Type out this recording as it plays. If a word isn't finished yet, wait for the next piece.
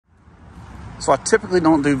So I typically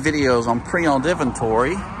don't do videos on pre-owned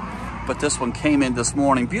inventory, but this one came in this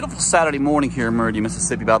morning. Beautiful Saturday morning here in Meridian,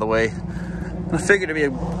 Mississippi, by the way. And I figured it'd be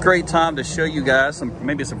a great time to show you guys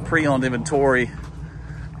maybe some pre-owned inventory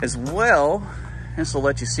as well. And so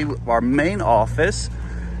let you see what our main office,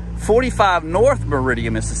 45 North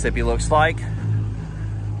Meridian, Mississippi, looks like.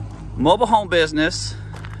 Mobile home business,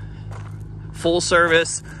 full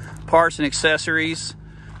service, parts and accessories.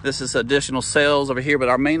 This is additional sales over here, but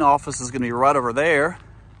our main office is going to be right over there.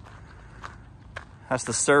 That's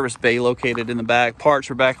the service bay located in the back. Parts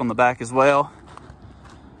are back on the back as well.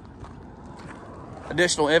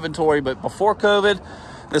 Additional inventory, but before COVID,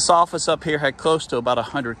 this office up here had close to about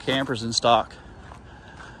 100 campers in stock.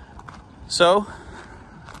 So,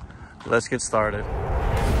 let's get started.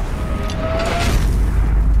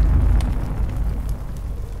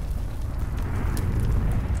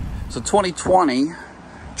 So 2020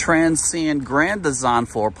 Transcend Grand Design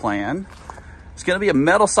floor plan. It's going to be a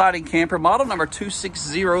metal siding camper, model number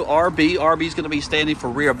 260RB. RB is going to be standing for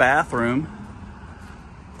rear bathroom.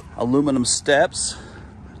 Aluminum steps.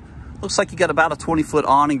 Looks like you got about a 20-foot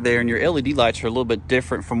awning there, and your LED lights are a little bit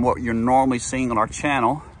different from what you're normally seeing on our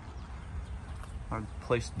channel. Our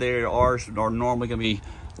place there, ours are normally going to be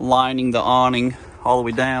lining the awning all the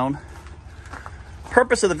way down.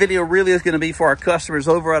 Purpose of the video really is going to be for our customers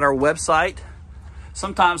over at our website.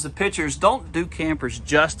 Sometimes the pictures don't do campers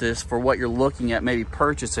justice for what you're looking at maybe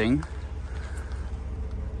purchasing.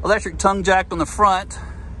 Electric tongue jack on the front.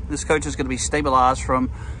 This coach is going to be stabilized from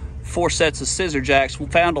 4 sets of scissor jacks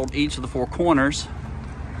found on each of the 4 corners.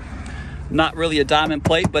 Not really a diamond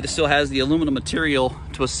plate, but it still has the aluminum material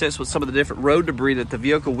to assist with some of the different road debris that the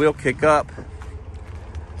vehicle will kick up.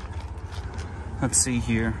 Let's see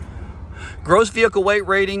here. Gross vehicle weight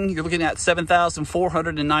rating, you're looking at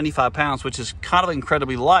 7,495 pounds, which is kind of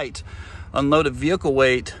incredibly light. Unloaded vehicle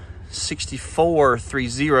weight,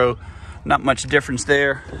 6,430. Not much difference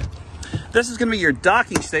there. This is going to be your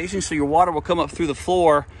docking station, so your water will come up through the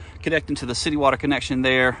floor, connecting to the city water connection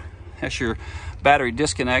there. That's your battery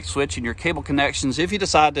disconnect switch and your cable connections. If you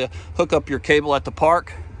decide to hook up your cable at the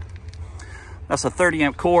park, that's a 30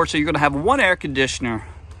 amp cord. So you're going to have 1 air conditioner,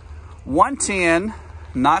 110,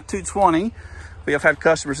 not 220. We have had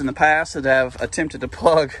customers in the past that have attempted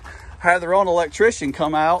to have their own electrician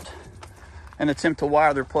come out and attempt to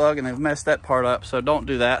wire their plug, and they've messed that part up, so don't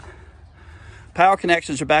do that. Power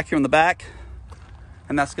connections are back here in the back,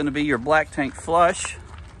 and that's going to be your black tank flush.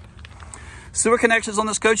 Sewer connections on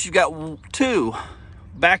this coach, you've got 2.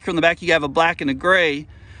 Back here in the back, you have a black and a gray,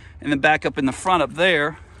 and then back up in the front up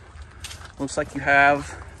there, looks like you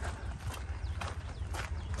have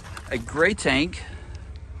a gray tank.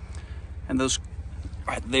 And those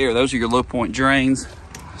right there, those are your low point drains.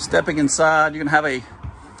 Stepping inside, you're gonna have a,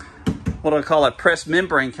 what I call a pressed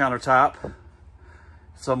membrane countertop.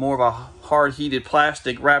 So more of a hard heated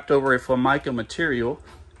plastic wrapped over a Formica material.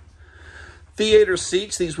 Theater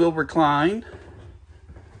seats, these will recline.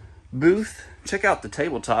 Booth, check out the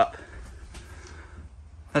tabletop.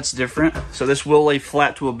 That's different. So this will lay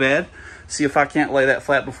flat to a bed. See if I can't lay that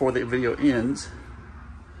flat before the video ends.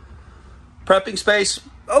 Prepping space,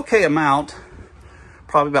 okay amount.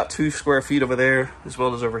 Probably about 2 square feet over there, as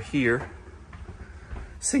well as over here.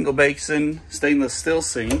 Single basin, stainless steel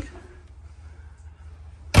sink.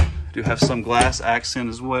 Do have some glass accent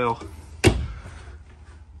as well.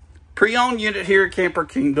 Pre-owned unit here at Camper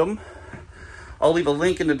Kingdom. I'll leave a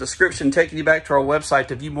link in the description taking you back to our website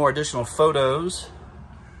to view more additional photos.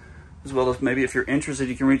 As well as maybe if you're interested,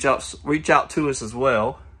 you can reach out to us as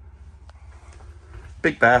well.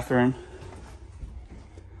 Big bathroom.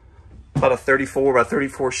 About a 34 by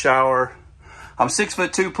 34 shower. I'm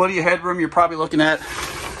 6'2", plenty of headroom. You're probably looking at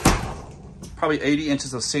probably 80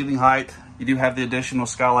 inches of ceiling height. You do have the additional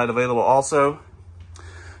skylight available also.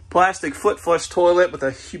 Plastic foot flush toilet with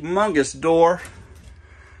a humongous door.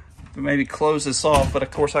 Maybe close this off, but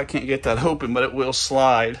of course I can't get that open, but it will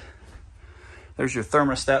slide. There's your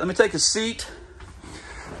thermostat. Let me take a seat.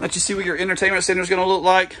 Let you see what your entertainment center is going to look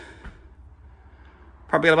like.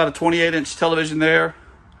 Probably got about a 28-inch television there.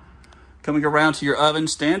 Coming around to your oven,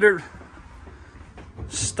 standard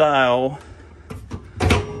style.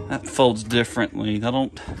 That folds differently. I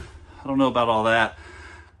don't know about all that.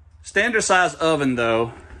 Standard size oven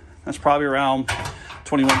though. That's probably around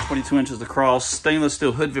 21, 22 inches across. Stainless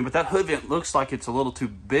steel hood vent, but that hood vent looks like it's a little too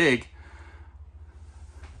big.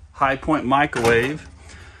 High point microwave.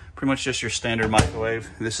 Pretty much just your standard microwave.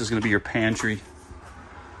 This is going to be your pantry.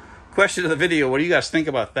 Question of the video, what do you guys think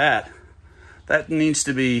about that? That needs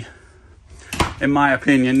to be, in my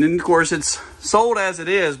opinion, and of course it's sold as it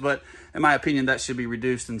is, but in my opinion that should be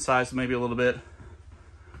reduced in size maybe a little bit.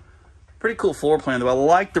 Pretty cool floor plan though. I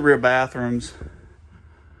like the rear bathrooms.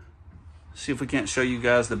 See if we can't show you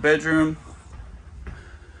guys the bedroom.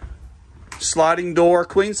 Sliding door,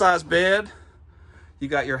 queen size bed. You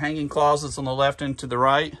got your hanging closets on the left and to the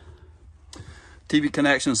right. TV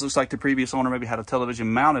connections. Looks like the previous owner maybe had a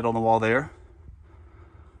television mounted on the wall there.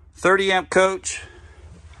 30 amp coach.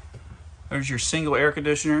 There's your single air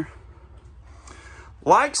conditioner.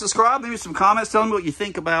 Like, subscribe, leave me some comments. Tell me what you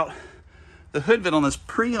think about the hood vent on this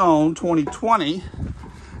pre-owned 2020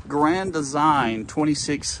 Grand Design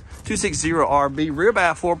 260RB rear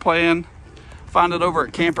bath floor plan. Find it over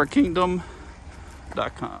at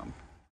camperkingdom.com.